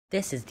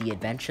This is the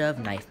adventure of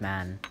Knife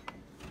Man.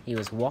 He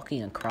was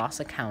walking across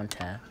a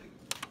counter.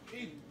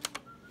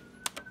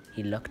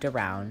 He looked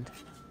around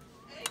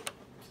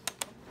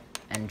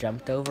and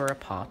jumped over a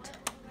pot.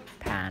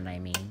 Pan, I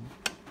mean,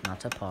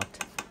 not a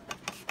pot.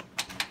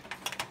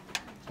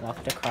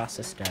 Walked across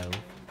a stove,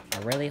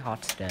 a really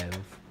hot stove.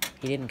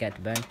 He didn't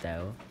get burnt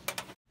though.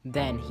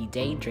 Then he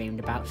daydreamed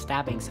about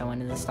stabbing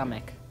someone in the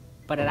stomach.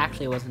 But it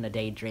actually wasn't a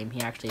daydream,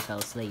 he actually fell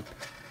asleep.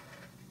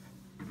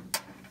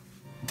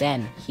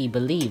 Then he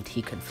believed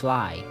he could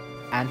fly,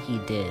 and he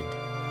did.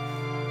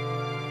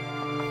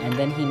 And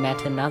then he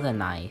met another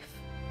knife.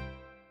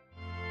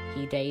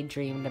 He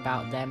daydreamed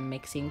about them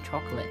mixing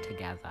chocolate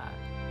together.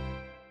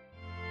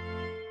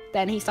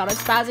 Then he started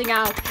spazzing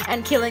out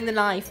and killing the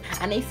knife,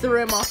 and he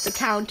threw him off the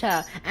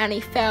counter, and he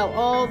fell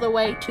all the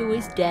way to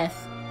his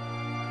death.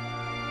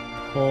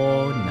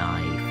 Poor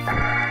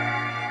knife.